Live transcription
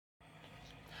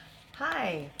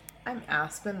Hi, I'm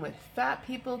Aspen with Fat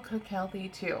People Cook Healthy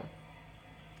Too.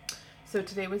 So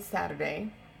today was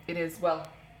Saturday. It's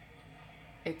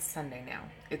Sunday now.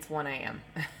 It's 1 a.m.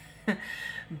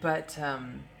 but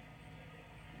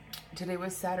today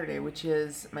was Saturday, which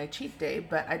is my cheat day,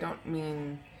 but I don't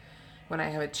mean when I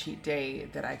have a cheat day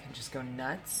that I can just go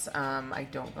nuts. I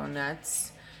don't go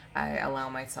nuts. I allow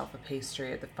myself a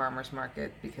pastry at the farmer's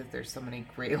market because there's so many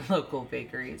great local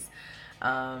bakeries.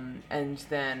 And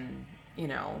then,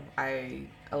 I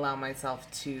allow myself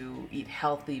to eat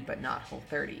healthy but not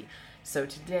Whole30. So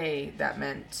today that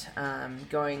meant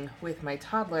going with my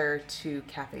toddler to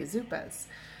Cafe Zupas.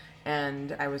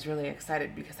 And I was really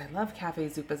excited because I love Cafe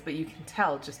Zupas, but you can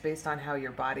tell just based on how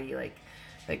your body, like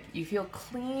you feel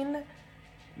clean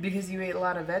because you ate a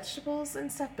lot of vegetables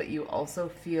and stuff, but you also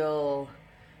feel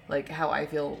like how I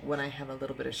feel when I have a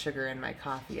little bit of sugar in my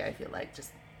coffee. I feel like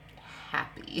just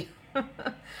happy.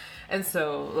 And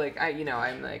so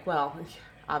I'm like, well,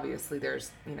 obviously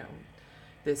there's,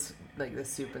 this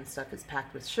soup and stuff is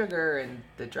packed with sugar and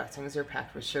the dressings are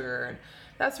packed with sugar and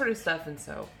that sort of stuff. And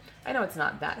so I know it's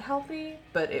not that healthy,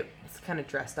 but it's kind of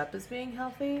dressed up as being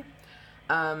healthy.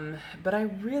 But I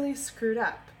really screwed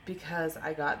up because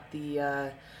I got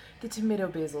the tomato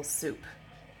basil soup.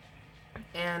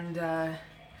 And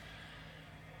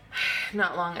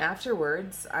not long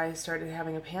afterwards, I started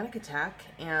having a panic attack,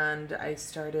 and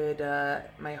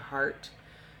my heart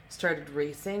started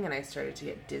racing, and I started to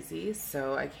get dizzy.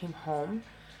 So I came home,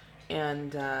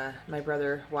 and my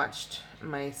brother watched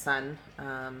my son.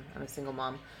 I'm a single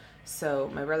mom. So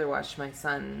my brother watched my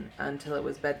son until it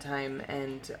was bedtime,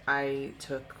 and I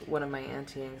took one of my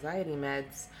anti-anxiety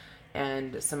meds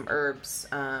and some herbs.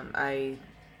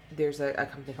 There's a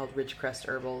company called Ridgecrest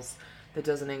Herbals that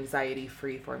does an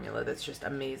anxiety-free formula that's just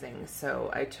amazing. So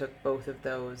I took both of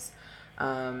those,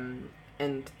 and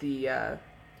the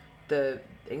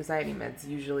anxiety meds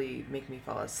usually make me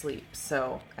fall asleep.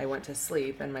 So I went to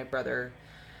sleep, and my brother,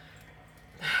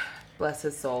 bless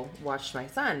his soul, watched my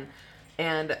son,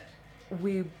 and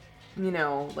we,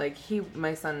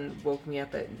 my son woke me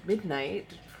up at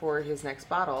midnight for his next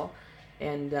bottle,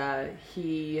 and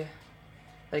he.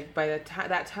 By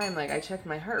that time, I checked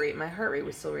my heart rate. My heart rate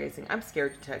was still racing. I'm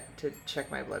scared to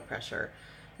check my blood pressure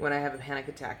when I have a panic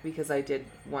attack because I did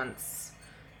once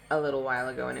a little while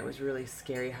ago and it was really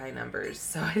scary high numbers.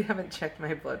 So I haven't checked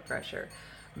my blood pressure,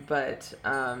 but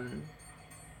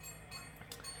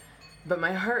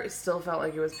my heart still felt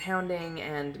like it was pounding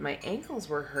and my ankles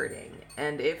were hurting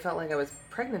and it felt like I was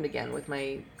pregnant again with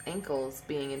my ankles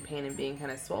being in pain and being kind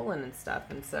of swollen and stuff.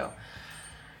 And so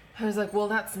I was like, well,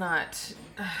 that's not,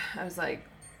 I was like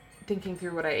thinking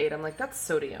through what I ate. I'm like, that's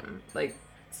sodium. Like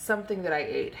something that I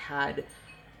ate had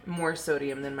more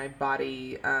sodium than my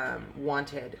body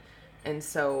wanted. And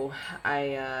so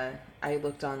I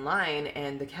looked online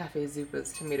and the Cafe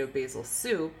Zupas tomato basil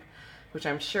soup, which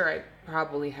I'm sure I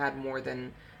probably had more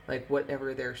than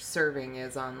whatever their serving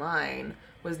is online,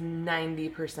 was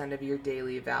 90% of your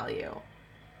daily value.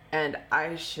 And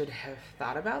I should have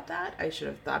thought about that. I should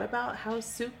have thought about how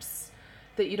soups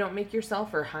that you don't make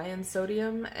yourself are high in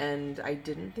sodium, and I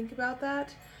didn't think about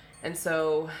that. And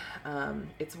so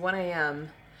it's 1 a.m.,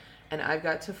 and I've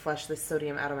got to flush this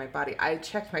sodium out of my body. I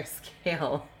checked my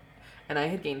scale, and I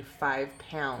had gained 5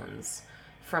 pounds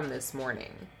from this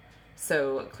morning.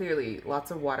 So clearly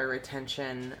lots of water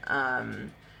retention.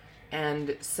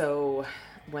 And so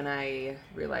when I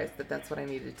realized that that's what I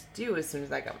needed to do as soon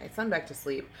as I got my son back to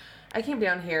sleep, I came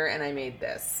down here and I made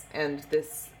this. And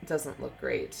this doesn't look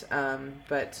great,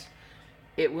 but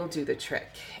it will do the trick.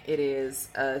 It is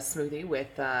a smoothie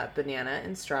with banana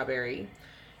and strawberry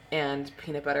and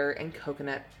peanut butter and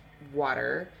coconut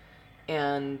water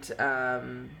and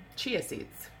chia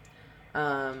seeds.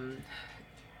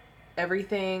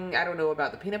 Everything, I don't know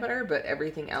about the peanut butter, but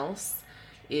everything else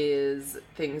is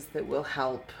things that will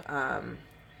help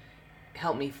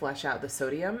me flush out the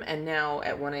sodium. And now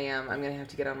at 1 a.m. I'm going to have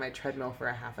to get on my treadmill for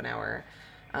a half an hour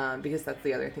because that's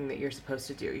the other thing that you're supposed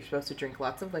to do. You're supposed to drink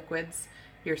lots of liquids.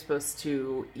 You're supposed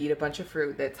to eat a bunch of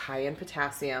fruit that's high in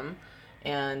potassium,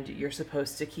 and you're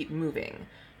supposed to keep moving.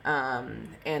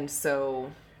 And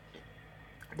so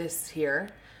this here,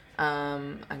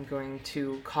 I'm going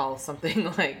to call something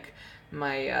like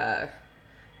my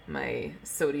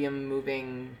sodium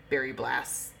moving berry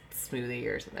blast smoothie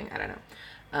or something. I don't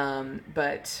know.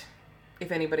 But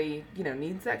if anybody,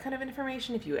 needs that kind of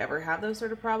information, if you ever have those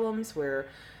sort of problems where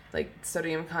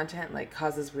sodium content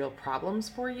causes real problems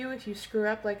for you if you screw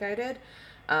up like I did,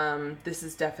 this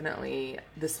is definitely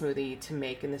the smoothie to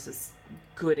make, and this is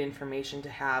good information to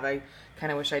have. I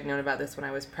kind of wish I'd known about this when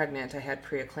I was pregnant. I had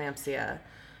preeclampsia,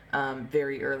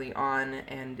 very early on,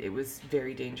 and it was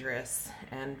very dangerous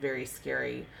and very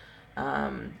scary.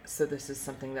 So this is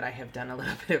something that I have done a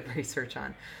little bit of research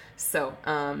on. So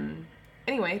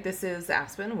anyway, this is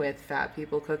Aspen with Fat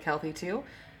People Cook Healthy Too,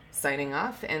 signing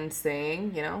off and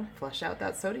saying, flush out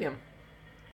that sodium.